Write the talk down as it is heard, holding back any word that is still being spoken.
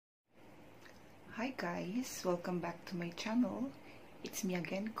guys, welcome back to my channel. It's me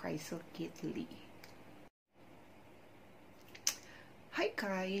again, Crystal Kit Lee. Hi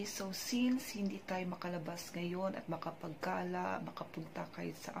guys, so since hindi tayo makalabas ngayon at makapagkala, makapunta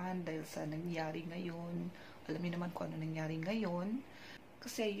kahit saan dahil sa nangyari ngayon, alam niyo naman kung ano nangyari ngayon.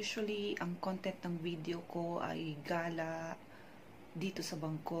 Kasi usually ang content ng video ko ay gala dito sa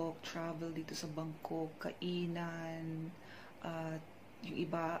Bangkok, travel dito sa Bangkok, kainan, at yung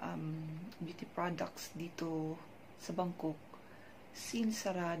iba beauty products dito sa Bangkok. Since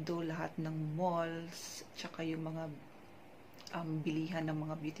sarado lahat ng malls, tsaka yung mga bilihan ng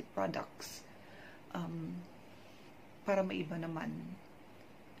mga beauty products, para maiba naman,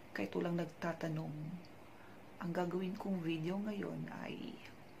 kahit walang nagtatanong, ang gagawin kong video ngayon ay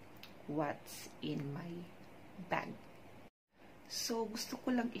what's in my bag. So gusto ko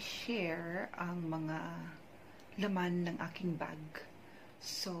lang i-share ang mga laman ng aking bag.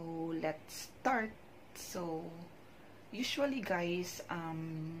 So let's start. So usually guys,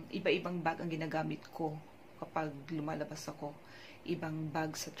 iba-ibang bag ang ginagamit ko kapag lumalabas ako. Ibang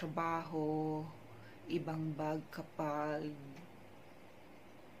bag sa trabaho, ibang bag kapag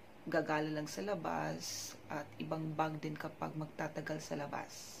gagala lang sa labas, at ibang bag din kapag magtatagal sa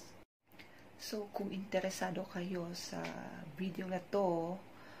labas. So kung interesado kayo sa video na to,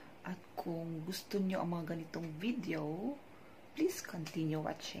 at kung gusto nyo ang mga ganitong video, please continue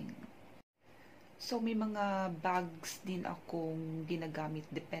watching. So may mga bags din akong ginagamit,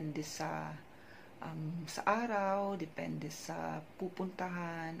 depende sa araw, depende sa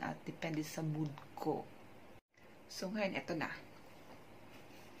pupuntahan, at depende sa mood ko. So ngayon, eto na.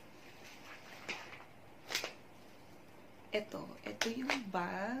 Ito yung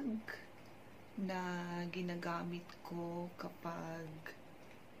bag na ginagamit ko kapag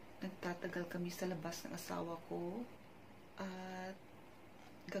nagtatagal kami sa labas ng asawa ko at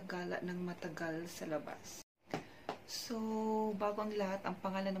gagala ng matagal sa labas. So, bago ang lahat, ang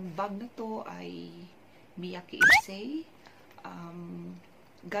pangalan ng bag na to ay Miyake ISSEY.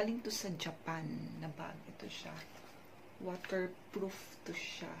 Galing to sa Japan na bag. Ito siya. Waterproof to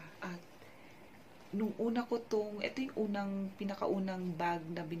siya. At nung una ko ito yung pinakaunang bag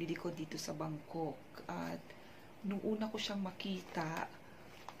na binili ko dito sa Bangkok. At nung una ko siyang makita,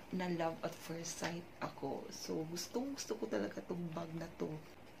 na love at first sight ako. So, gusto ko talaga itong bag na to.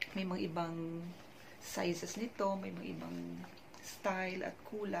 May mga ibang sizes nito, may mga ibang style at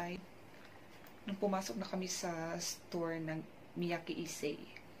kulay. Nung pumasok na kami sa store ng Miyake ISSEY,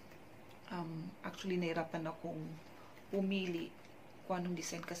 actually, nahirapan akong pumili kung anong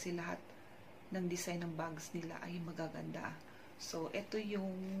design kasi lahat ng design ng bags nila ay magaganda. So, ito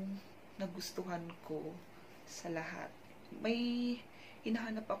yung nagustuhan ko sa lahat. May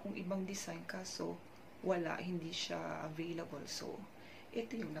hinahanap akong ibang design kaso wala, hindi siya available. So,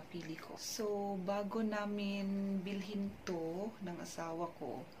 ito yung napili ko. So, bago namin bilhin to ng asawa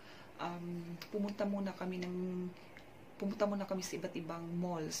ko, pumunta muna kami sa iba't ibang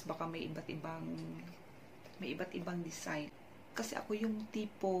malls. Baka may iba't ibang design. Kasi ako yung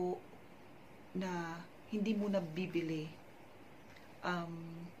tipo na hindi muna bibili.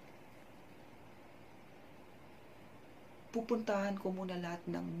 Pupuntahan ko muna lahat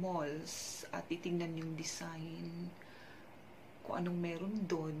ng malls at titingnan yung design, kung anong meron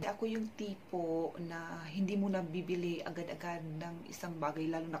doon. Ako yung tipo na hindi muna bibili agad-agad ng isang bagay,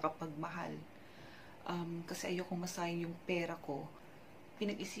 lalo na kapag mahal. Kasi ayokong masayang yung pera ko.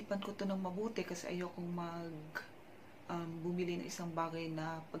 Pinag-isipan ko to ng mabuti kasi ayokong bumili ng isang bagay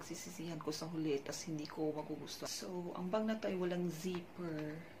na pagsisisihan ko sa huli tas hindi ko magugustuhan. So, ang bag na to ay walang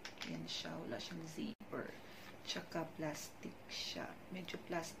zipper. Yan siya, wala siyang zipper. Tsaka plastic siya. Medyo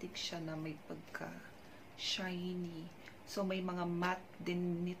plastic siya na may pagka-shiny. So, may mga matte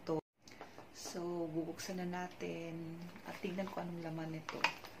din nito. So, bubuksan na natin at tingnan ko anong laman nito.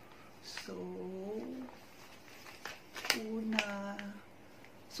 So,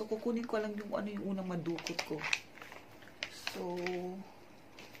 kukunin ko lang yung unang madukot ko. So,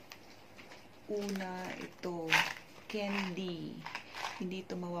 ito, candy. Hindi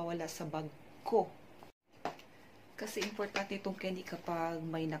ito mawawala sa bag ko. Kasi importante itong candy kapag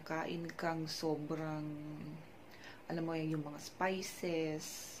may nakain kang sobrang, alam mo yan, yung mga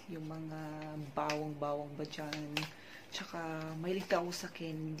spices, yung mga bawang-bawang ba dyan. Tsaka, mahilig ako sa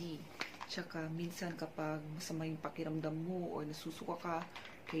candy. Tsaka, minsan kapag masama yung pakiramdam mo o nasusuka ka,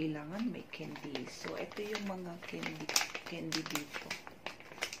 kailangan may candy. So, ito yung mga candy dito.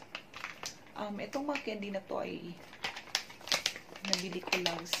 Itong mga candy na to ay nabili ko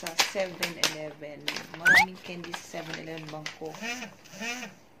lang sa 7-Eleven. Maraming candy sa 7-Eleven Bangkok.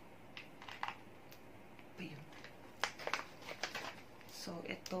 So,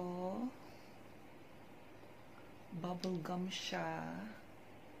 ito. Bubblegum siya.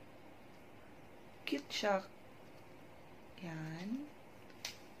 Cute siya. Yan.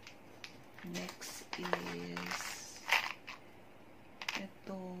 Next is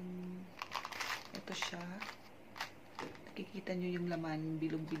ito siya. Nakikita nyo yung laman,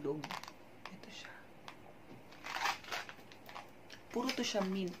 bilog-bilog. Ito siya. Puro to siya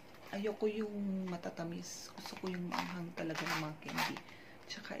mint. Ayoko yung matatamis. Gusto ko yung maanghang talaga ng mga candy.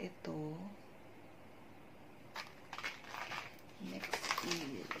 Tsaka ito. Next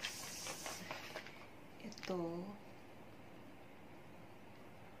is ito.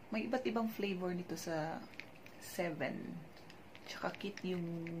 May iba't ibang flavor nito sa 7. Tsaka cute yung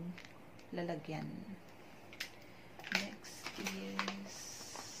lalagyan. Next is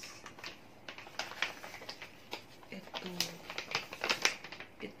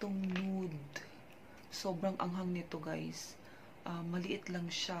itong nude. Sobrang anghang nito, guys. Maliit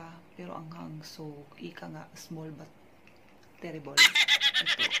lang siya, pero anghang. So, ika nga, small but terrible. Ito.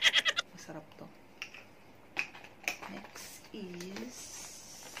 Masarap to. Next is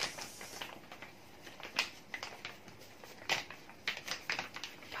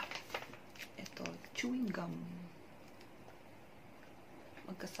ito, chewing gum.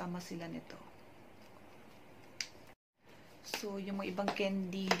 Magkasama sila nito. So, yung mga ibang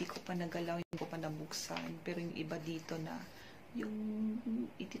candy, hindi ko pa nagalaw, hindi ko pa nabuksan. Pero yung iba dito na, yung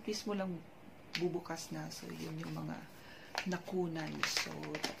ititwist mo lang bubukas na. So, yun yung mga nakunan. So,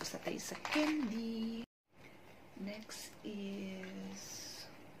 tapos na tayo sa candy. Next is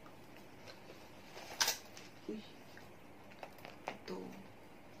ito.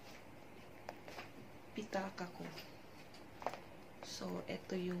 Pitaka ko. So,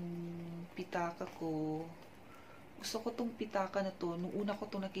 ito yung pitaka ko. Gusto ko tong pitaka na to. Nung una ko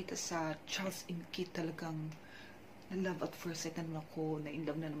to nakita sa Charles & Keith, talagang na-love at first sight na naman ako.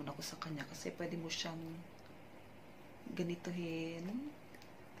 Na-in-love na naman ako sa kanya. Kasi pwede mo siyang ganitohin.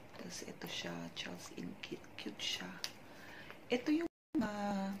 Tapos ito siya, Charles & Keith. Cute siya. Ito yung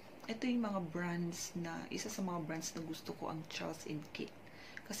mga brands na, isa sa mga brands na gusto ko ang Charles & Keith.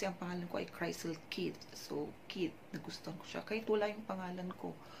 Kasi ang pangalan ko ay Crystal Keith. So, Keith, nagustuhan ko siya. Kahit wala yung pangalan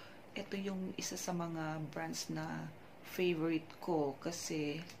ko, ito yung isa sa mga brands na favorite ko.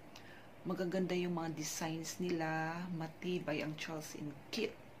 Kasi, magaganda yung mga designs nila. Matibay ang Charles &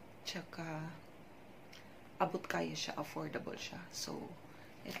 Keith. Tsaka, abot kaya siya. Affordable siya. So,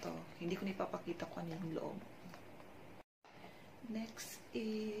 ito. Hindi ko nipapakita kung ano yung loob. Next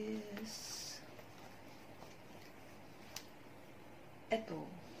is ito.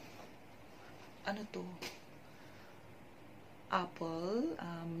 Ano to? Apple.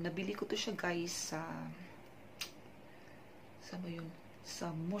 Nabili ko to siya, guys, sa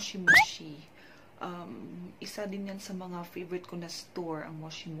Moshi Moshi. Isa din yan sa mga favorite ko na store, ang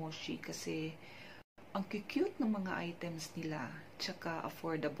Moshi Moshi, kasi ang cute ng mga items nila, tsaka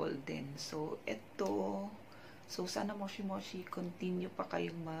affordable din. So, ito. So, sana Moshi Moshi, continue pa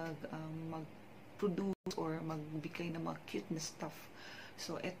kayong mag-produce or magbigay ng mga cute na stuff.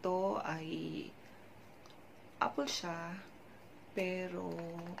 So, ito ay apple siya, pero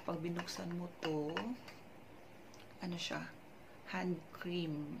pag binuksan mo to, ano siya? Hand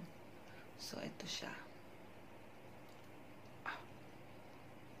cream. So, ito siya.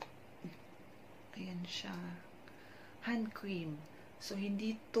 Ayan siya. Hand cream. So,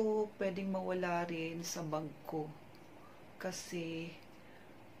 hindi to pwedeng mawala rin sa bag ko. Kasi,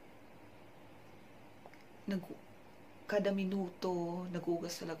 kada minuto,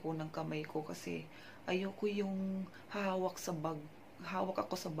 nagugas talaga ako ng kamay ko. Kasi, ayoko yung hawak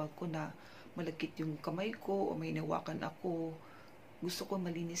ako sa bag ko na malagkit yung kamay ko o may nawakan ako. Gusto ko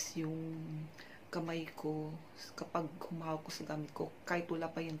malinis yung kamay ko kapag humahawak ko sa gamit ko. Kahit wala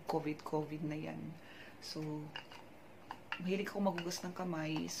pa yung COVID na yan. So, mahilig ako magugas ng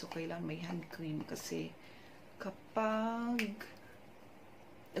kamay. So, kailangan may hand cream kasi kapag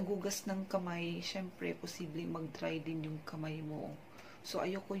nagugas ng kamay, syempre, posibleng mag-dry din yung kamay mo. So,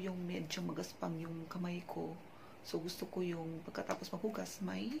 ayoko yung medyo magaspang yung kamay ko. So, gusto ko yung pagkatapos maghugas,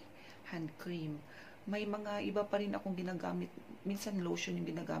 may hand cream. May mga iba pa rin akong ginagamit. Minsan lotion yung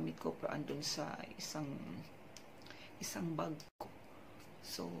ginagamit ko, pero andun sa isang bag ko.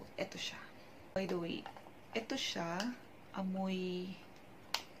 So, eto siya. By the way, eto siya, amoy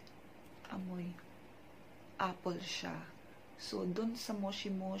apple siya. So, dun sa Moshi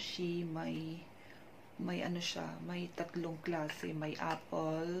Moshi, may ano siya, may tatlong klase. May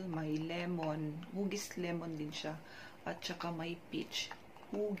apple, may lemon, hugis lemon din siya, at saka may peach.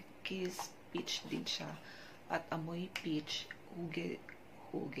 Hugis peach din siya. At amoy peach, hugis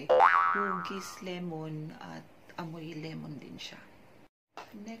lemon, at amoy lemon din siya.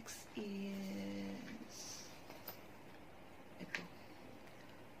 Next is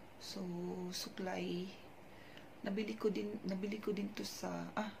So, suklay. Nabili ko din to sa,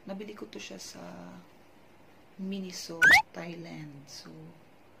 nabili ko to siya sa Miniso, Thailand. So,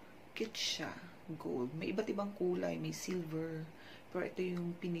 cute siya. Gold. May iba't ibang kulay. May silver. Pero ito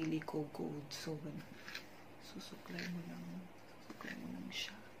yung pinili ko, gold. So, susuklay mo lang. Susuklay mo lang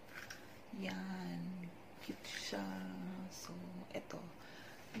siya. Yan. Cute siya. So, ito.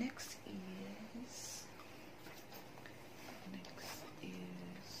 Next is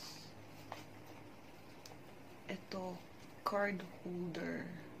ito, card holder.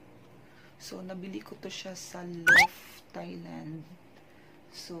 So, nabili ko to siya sa Loft, Thailand.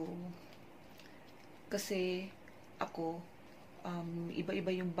 So, kasi ako, iba-iba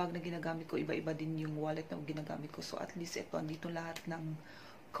yung bag na ginagamit ko, iba-iba din yung wallet na ginagamit ko. So, at least ito, andito lahat ng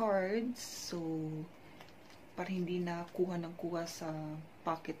cards. So, para hindi na kuha ng kuha sa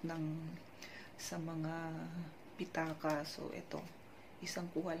pocket sa mga pitaka. So, ito,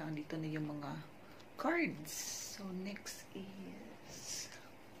 isang kuha lang dito na yung mga cards. So, next is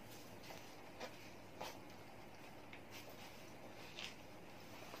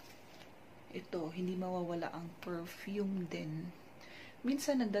ito, hindi mawawala ang perfume din.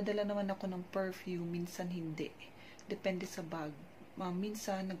 Minsan, nagdadala naman ako ng perfume, minsan hindi. Depende sa bag.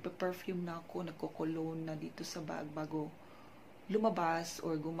 Minsan, nagpe-perfume na ako, nagko-cologne na dito sa bag bago lumabas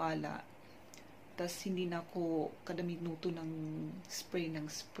or gumala. Tas hindi na ako kada minuto ng spray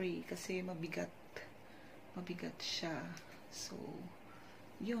kasi mabigat siya. So,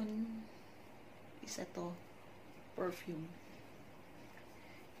 yun. Isa to, perfume.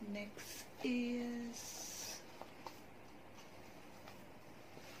 Next is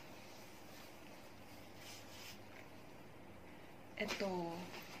ito,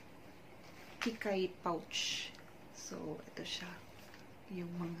 kikay pouch. So, ito siya.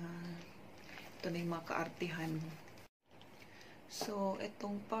 Ito na yung mga kaartihan. So,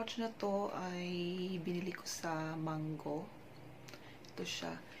 itong pouch na to ay binili ko sa Mango. Ito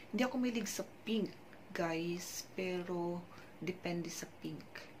siya. Hindi ako mahilig sa pink, guys. Pero, depende sa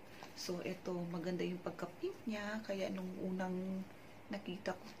pink. So, ito, maganda yung pagka-pink niya. Kaya, nung unang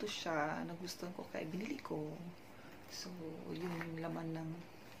nakita ko to siya, nagustuhan ko, kaya binili ko. So, yun yung laman ng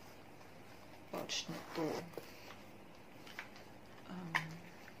pouch na to.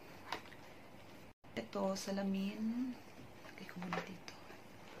 Ito, salamin. Lagay ko muna dito.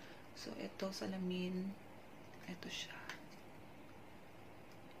 So, ito, salamin. Ito siya.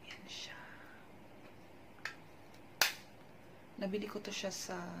 Yan siya. Nabili ko to siya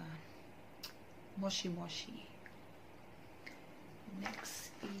sa Moshi Moshi.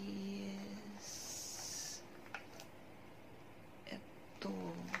 Next is ito.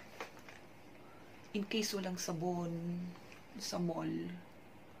 In case walang sabon sa mall,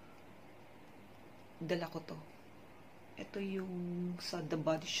 dala ko to. Ito yung sa The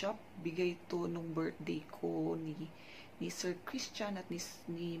Body Shop. Bigay to nung birthday ko ni Sir Christian at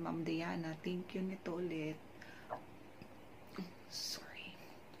ni Ma'am Diana. Thank you nito ulit. Sorry.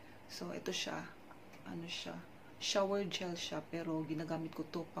 So, ito siya. Ano siya? Shower gel siya. Pero, ginagamit ko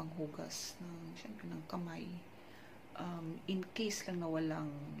to pang hugas syempre, ng kamay. In case lang na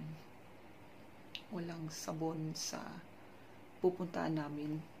walang sabon sa pupuntaan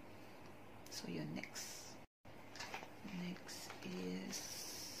namin. So, yun. Next. Next is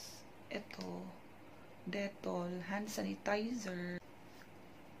ito. Dettol hand sanitizer.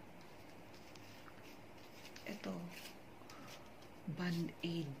 Ito.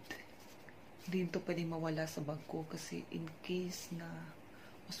 Band-aid. Hindi ito pwedeng mawala sa bag ko kasi in case na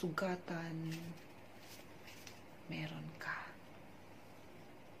masugatan, meron ka.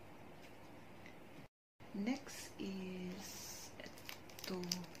 Next is ito.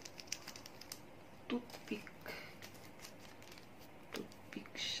 Toothpick.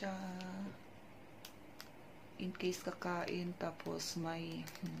 Toothpick siya. In case kakain, tapos may,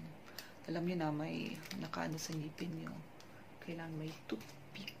 alam niyo na, may nakaano sa ngipin niyo. Kailangan may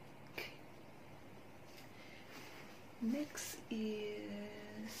toothpick. Next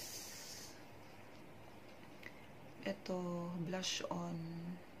is ito, blush on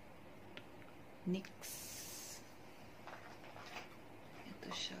NYX. Ito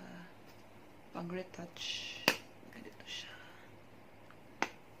siya. Pang retouch. Ganito siya.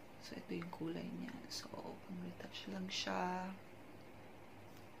 So, ito yung kulay niya. So, pang retouch lang siya.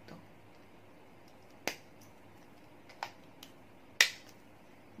 Ito.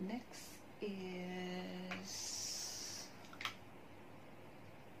 Next is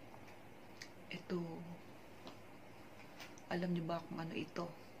ito. Alam niyo ba kung ano ito?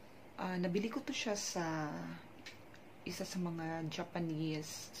 Nabili ko to siya sa isa sa mga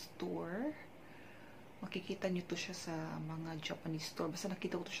Japanese store. Makikita nyo to siya sa mga Japanese store. Basta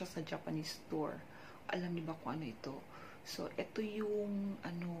nakita ko to siya sa Japanese store. Alam niyo ba kung ano ito? So, ito yung,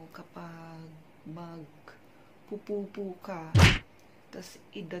 kapag magpupupo ka, tapos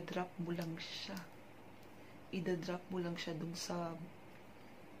idadrop mo lang siya. Idadrop mo lang siya dun sa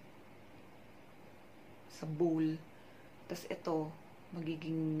bowl. Tapos ito,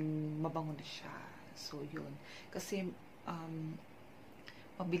 magiging mabango na siya. So, yun. Kasi,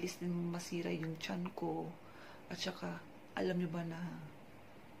 mabilis din masira yung tiyan ko. At saka, alam nyo ba na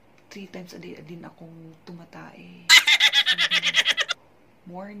 3 times a day din akong tumatae.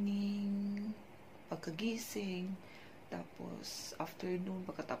 Morning, pagkagising, tapos afternoon,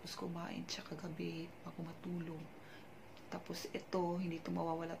 pagkatapos kumain, tsaka gabi, bago matulog. Tapos ito, hindi ito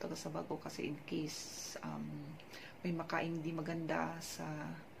mawawala talaga sa bago kasi in case may makain hindi maganda sa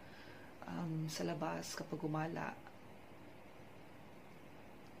labas kapag gumala.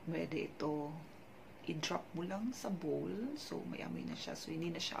 Pwede ito i-drop mo lang sa bowl. So, may amoy na siya. So,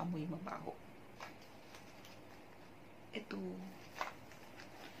 hindi na siya amoy mabaho. Ito,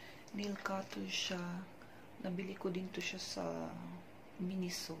 nail cutter siya. Nabili ko din to siya sa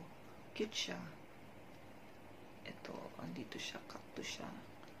Miniso. Cute siya. Ito, andito siya. Kakto siya.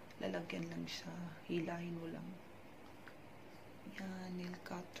 Lalagyan lang siya. Hilahin mo lang. Yan, nail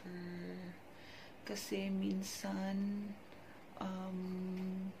cutter. Kasi minsan,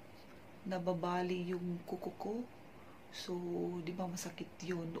 nababali yung kuko ko. So, di ba masakit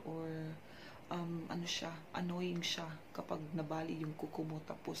yun? Or, annoying siya kapag nabali yung kuko mo.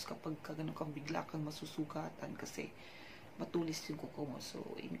 Tapos, kapag ganun kang bigla kang masusugatan kasi matulis yung kuko mo. So,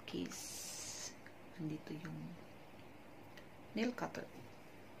 in case, andito yung nail cutter.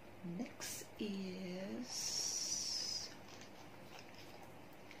 Next is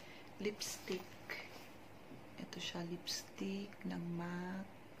lipstick. Ito siya, lipstick ng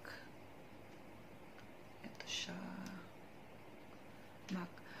MAC. Ito siya, MAC.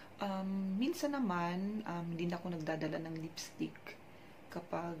 Minsan naman, hindi na ako nagdadala ng lipstick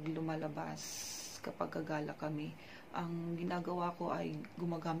kapag lumalabas, kapag gagala kami. Ang ginagawa ko ay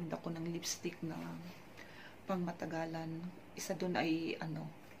gumagamit ako ng lipstick na pangmatagalan. Isa doon ay,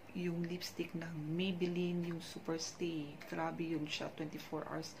 yung lipstick ng Maybelline, yung Superstay. Grabe yun siya, 24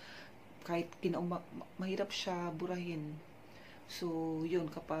 hours. Kahit mahirap siya burahin. So, yun,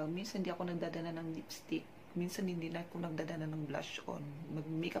 kapag minsan hindi ako nagdadala ng lipstick, minsan hindi na ako nagdadala ng blush on.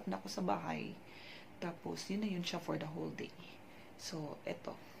 Mag-makeup na ako sa bahay. Tapos, yun na yun siya for the whole day. So,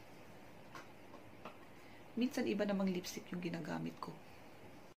 eto. Minsan, iba namang lipstick yung ginagamit ko.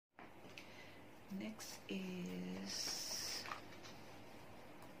 Next is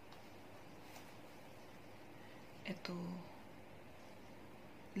eto.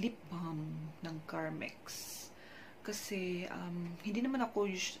 Lip balm ng Carmex. Kasi, hindi naman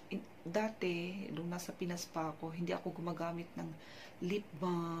ako, dati, nung nasa Pinas pa ako, hindi ako gumagamit ng lip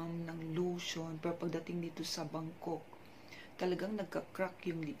balm, ng lotion, pero pagdating dito sa Bangkok, talagang nagka-crack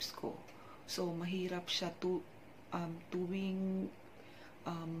yung lips ko. So, mahirap siya tuwing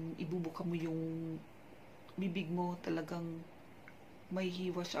ibubuka mo yung bibig mo, talagang may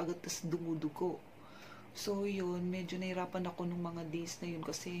hiwa siya agad, tas dumudugo. So, yun, medyo nahirapan ako nung mga days na yun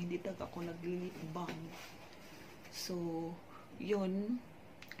kasi hindi talaga ako nag-lip balm. So, yun,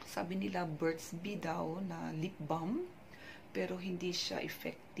 sabi nila Burt's Bee daw na lip balm, pero hindi siya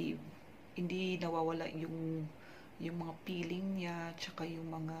effective. Hindi nawawala yung mga peeling niya, tsaka yung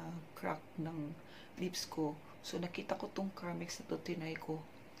mga crack ng lips ko. So, nakita ko tong Carmex na to, tinay ko.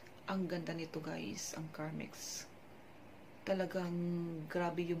 Ang ganda nito, guys, ang Carmex. Talagang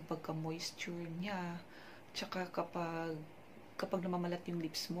grabe yung pagka-moisture niya. Tsaka kapag namamalat yung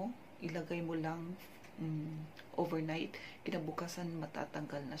lips mo, ilagay mo lang overnight, kinabukasan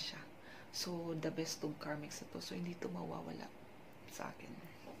matatanggal na siya. So, the best tong Carmex na to. So, hindi to mawawala sa akin.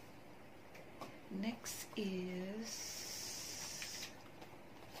 Next is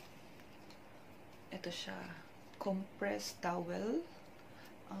ito siya, compressed towel.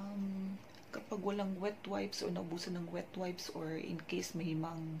 Kapag walang wet wipes or naubusan ng wet wipes or in case may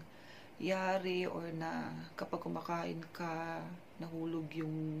mangyari or na kapag kumakain ka, nahulog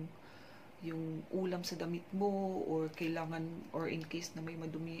yung ulam sa damit mo or kailangan or in case na may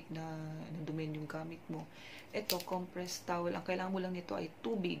madumi na nadumihan yung gamit mo. Ito, compressed towel. Ang kailangan mo lang nito ay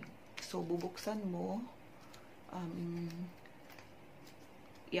tubig. So, bubuksan mo,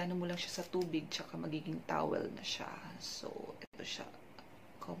 iano mo lang siya sa tubig, tsaka magiging towel na siya. So, ito siya,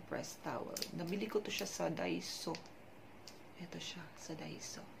 compressed towel. Nabili ko to siya sa Daiso. Ito siya, sa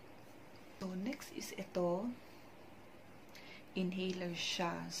Daiso. So, next is ito. Inhaler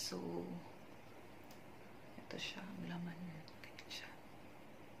siya. So, ito siya, laman. Ganyan siya.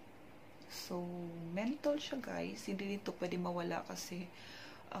 So, mental siya guys, hindi rin to pwede mawala kasi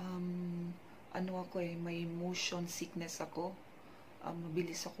ano ako may motion sickness ako,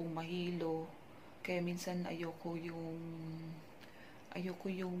 mabilis akong mahilo, kaya minsan ayoko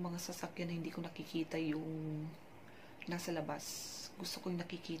yung mga sasakyan na hindi ko nakikita yung nasa labas. Gusto ko yung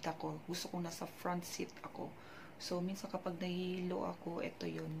nakikita ko, gusto ko nasa front seat ako. So minsan kapag nahihilo ako, ito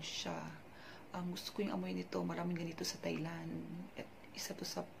yun siya. Gusto ko yung amoy nito, maraming ganito sa Thailand. Isa to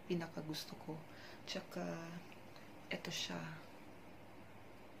sa pinaka gusto ko. Tsaka ito siya,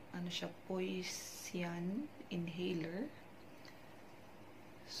 ano siya, poison inhaler.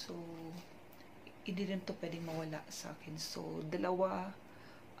 So hindi rin to pwedeng mawala sa akin. So dalawa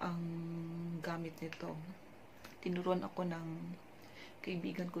ang gamit nito. Tinuruan ako ng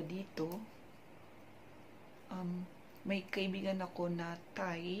kaibigan ko dito. May kaibigan ako na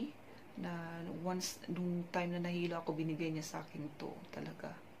Thai na once, nung time na nahilo ako, binigay niya sa akin to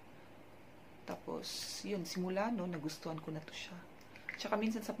talaga. Tapos yun, simula no, nagustuhan ko na to siya. Tsaka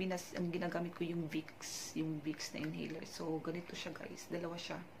minsan sa Pinas, ang ginagamit ko yung Vicks na inhaler. So ganito siya guys, dalawa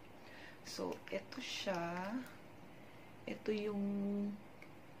siya. So ito siya, ito yung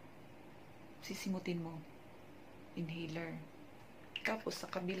sisimutin mo, inhaler. Tapos sa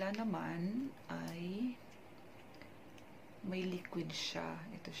kabila naman ay may liquid siya.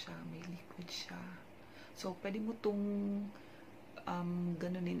 Ito siya, may liquid siya. So pwede mo tong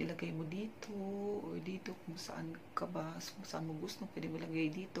ganunin, ilagay mo dito or dito kung saan ka ba, kung saan mo gusto, pwede mo ilagay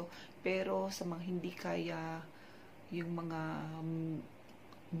dito. Pero sa mga hindi kaya yung mga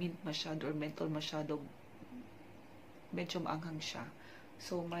mint masyado or menthol masyado, medyo maanghang siya.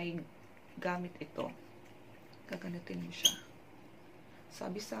 So may gamit ito. Gaganatin mo siya.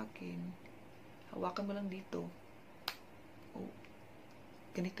 Sabi sa akin, hawakan mo lang dito. Oh,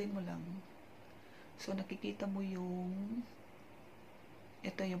 ganituin mo lang. So nakikita mo yung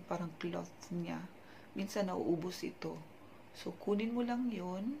ito yung parang cloth niya. Minsan nauubos ito. So kunin mo lang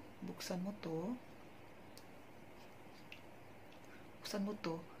yon, buksan mo to. Buksan mo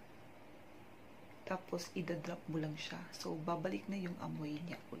to. Tapos idadrop mo lang siya. So babalik na yung amoy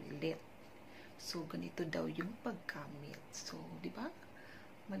niya ulit. So ganito daw yung paggamit. So di ba?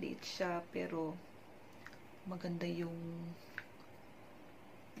 Maliit siya pero maganda yung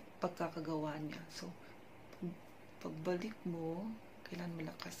pagkakagawa niya. So pagbalik mo, kailangan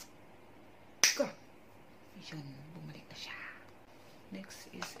malakas ka. Yun, bumalik na siya. Next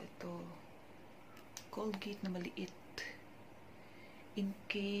is ito, Colgate na maliit. In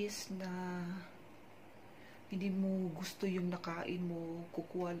case na hindi mo gusto yung nakain mo,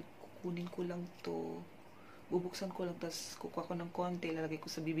 kukunin ko lang to, bubuksan ko lang, tapos kukuha ko ng konti, lalagay ko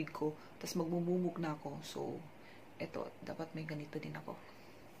sa bibig ko, tapos magmumumog na ako. So eto, dapat may ganito din ako.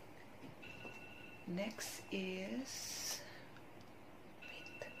 Next is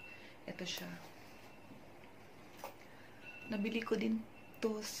ito siya. Nabili ko din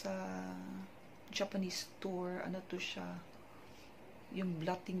to sa Japanese store. Ano to siya? Yung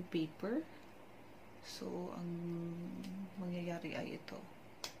blotting paper. So, ang mangyayari ay ito.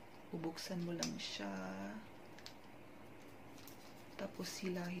 Bubuksan mo lang siya. Tapos,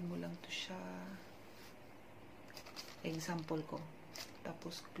 silahin mo lang to siya. Example ko.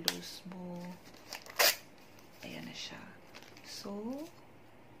 Tapos, close mo. Ayan na siya. So,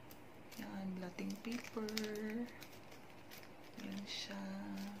 yan, blotting paper. Yan siya.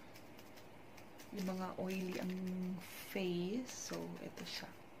 Yung mga oily ang face. So, ito siya.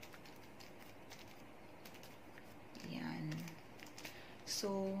 Yan.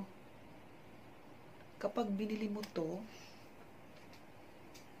 So, kapag binili mo to,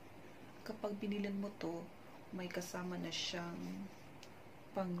 may kasama na siyang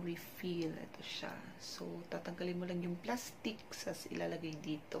pang-refill. Ito siya. So, tatanggalin mo lang yung plastic sa ilalagay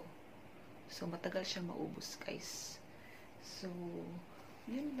dito. So, matagal siyang maubos, guys. So,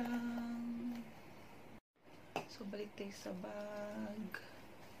 yun lang. So, balik tayo sa bag.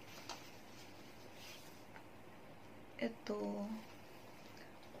 Ito,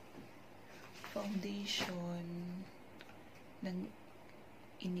 foundation ng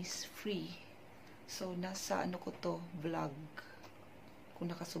Innisfree. So, nasa ano ko to, vlog. Kung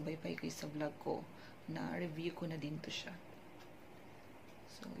nakasubaybay kayo sa vlog ko, na review ko na din to siya.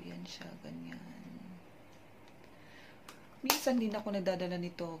 So, yan siya, ganyan. Minsan din ako nagdadala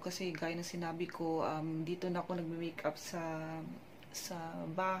nito kasi gaya ng sinabi ko, dito na ako nagme-makeup sa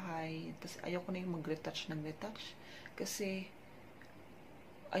bahay. Tapos ayoko na yung mag-retouch ng retouch. Kasi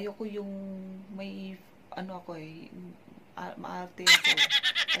ayoko yung may ano ako maarte ako.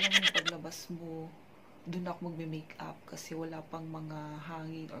 Alam mo yung paglabas mo, doon ako magme-makeup kasi wala pang mga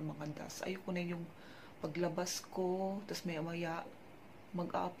hangin or mga dust. Ayoko na yung paglabas ko, tapos maya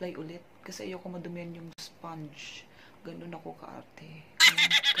mag-a-apply ulit. Kasi ayoko madumihan yung sponge. Ganun ako kaarte.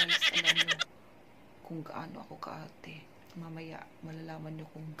 Guys, alam nyo kung gaano ako kaarte. Mamaya, malalaman nyo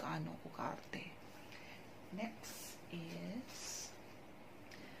kung gaano ako kaarte. Next is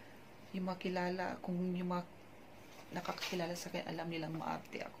yung makilala, kung yung mga nakakakilala sa akin, alam nilang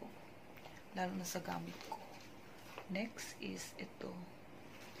maarte ako. Lalo na sa gamit ko. Next is ito.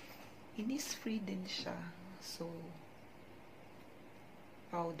 Innisfree din siya. So,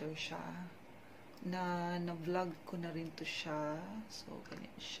 powder siya. Na-vlog ko na rin to siya. So,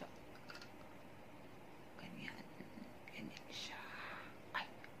 ganyan siya. Ganyan. Ganyan siya. Ay,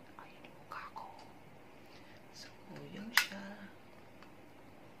 yung mukha ko. So, yun siya.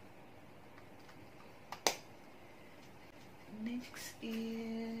 Next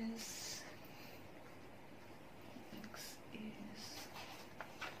is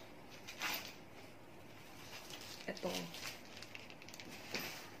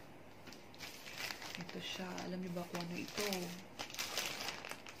ito siya. Alam niyo ba kung ano ito?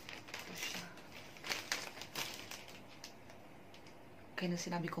 Ito siya. Kaya na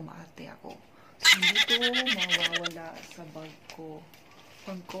sinabi ko maarte ako. So, hindi ito mawawala sa bag ko.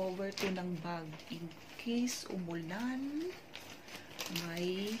 Pang cover to ng bag. In case umulan,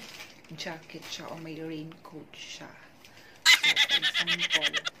 may jacket siya o may raincoat siya. So, for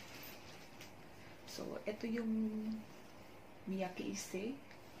example, so, ito yung Miyake ISSEY.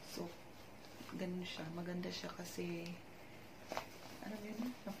 So, ganun siya. Maganda siya kasi, ano yun,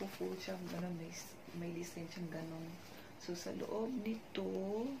 napufull siya. Ganun, may design siyang ganun. So, sa loob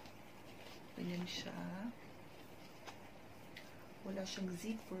nito, ganyan siya. Wala siyang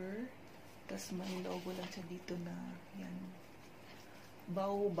zipper. Tapos, may logo lang siya dito na, yan.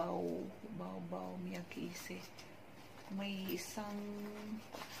 Bao, Miyake ISSEY. May isang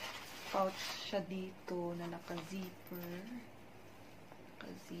pouch siya dito na naka-zipper.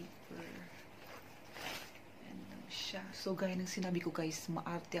 Ayan lang siya. So, gaya ng sinabi ko guys,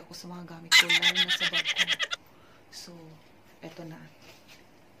 maarte ako sa mga gamit ko, lalo na sa bag ko. So, eto na.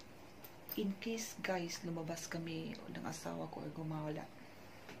 In case guys, lumabas kami ng asawa ko or gumawala,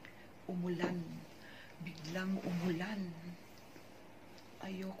 umulan, biglang umulan,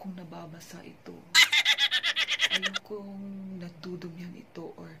 ayokong nababasa ito. Ayokong nadudumyan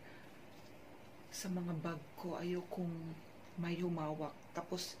ito or sa mga bag ko, ayokong may humawak.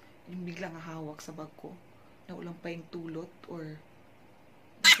 Tapos, yung biglang hawak sa bag ko, na ulang pa yung tulot or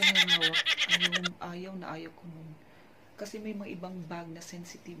basta na yung hawak, ayaw ko nun. Kasi may mga ibang bag na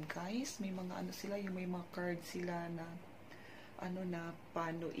sensitive guys. May mga ano sila, yung may mga card sila na ano na,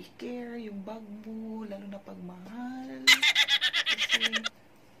 paano i-care yung bag mo, lalo na pag mahal.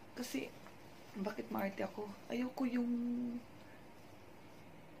 Kasi bakit maarte ako? Ayoko yung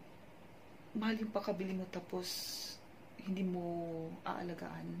mahal yung pakabili mo tapos hindi mo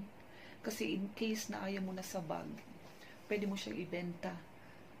aalagaan. Kasi in case na ayaw mo na sa bag, pwede mo siyang ibenta.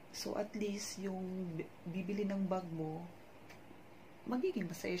 So at least yung bibili ng bag mo, magiging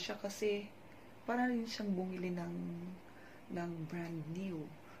masaya siya kasi para rin siyang bumili ng brand new.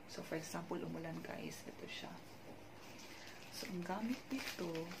 So for example, umulan guys, ito siya. So ang gamit nito,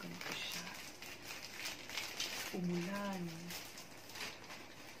 ganito siya. Umulan.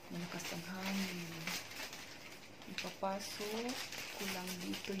 Malakas ang hangin. Ipapasok ko lang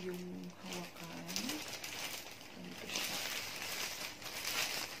dito yung hawakan. Ganito siya.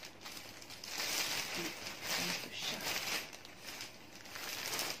 Ganito siya.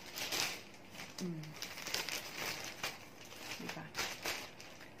 Diba?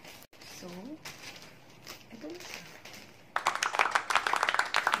 So, ito na siya.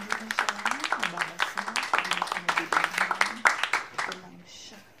 Hindi na siya nababasa. Hindi na siya nabibihan. Ito lang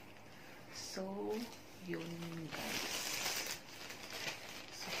siya. So, yun guys.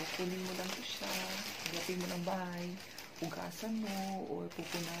 So, kukunin mo lang ito siya. Hagapin mo ng bahay. Ugasan mo or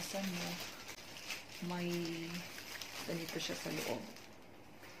pupunasan mo. May ganito siya sa loob.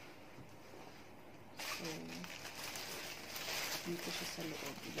 So, dito siya sa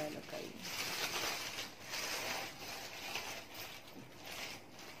loob. Ilalagay.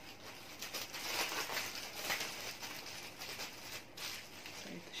 So,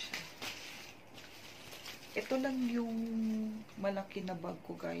 ito siya. Ito lang yung malaki na bag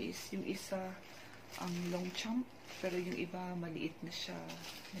ko guys. Yung isa ang long champ, pero yung iba maliit na siya.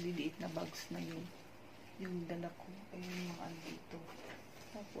 Maliliit na bags na yung dala ko. Ayun yung ano dito.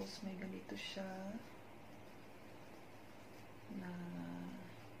 Tapos may ganito siya na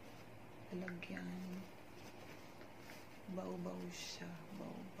lalagyan. Bao siya.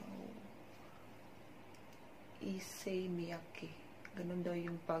 Bao. ISSEY Miyake. Ganun daw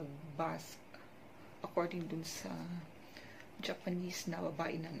yung pag-bask according dun sa Japanese na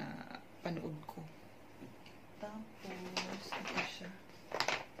babae na panood ko. Tapos, ito siya.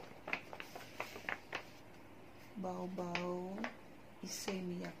 Bao-bao, ISSEY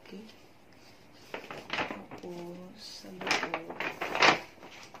MIYAKE. Tapos, sa loob,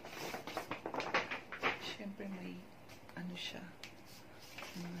 syempre may, ano siya,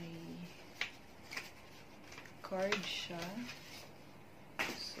 may card siya.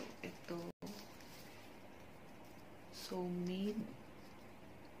 So, ito. So,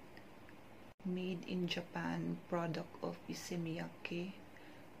 made in Japan product of ISSEY MIYAKE.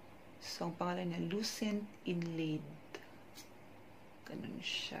 So, ang pangalan niya, Lucent Inlaid. Ganun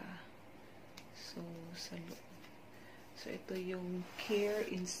siya. So, sa loob. So, ito yung care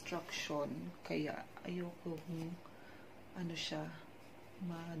instruction. Kaya, ayoko kung ano siya,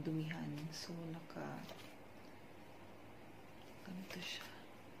 madumihan. So, ganito siya.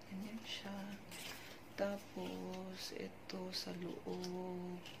 Ganyan siya. Tapos, ito sa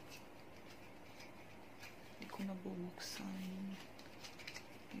loob. Hindi ko nabubuksan.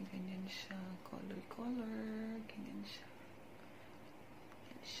 Ganyan siya. Color. Ganyan siya.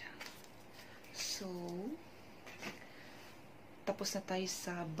 Ganyan siya. So, tapos na tayo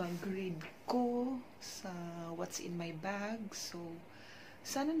sa bag read ko, sa what's in my bag. So,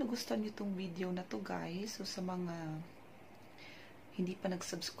 sana nagustuhan nyo itong video na to guys. So, sa mga hindi pa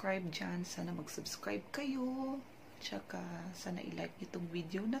nag-subscribe dyan, sana mag-subscribe kayo. Tsaka, sana i-like nyo itong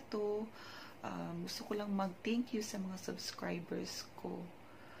video na to. Gusto ko lang mag-thank you sa mga subscribers ko.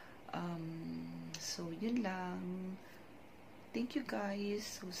 So, yun lang. Thank you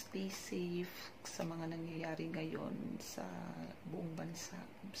guys. So, stay safe sa mga nangyayari ngayon sa buong bansa.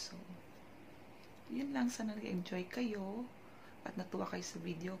 So, yun lang. Sana nag-enjoy kayo at natuwa kayo sa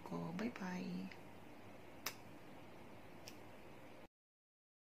video ko. Bye-bye!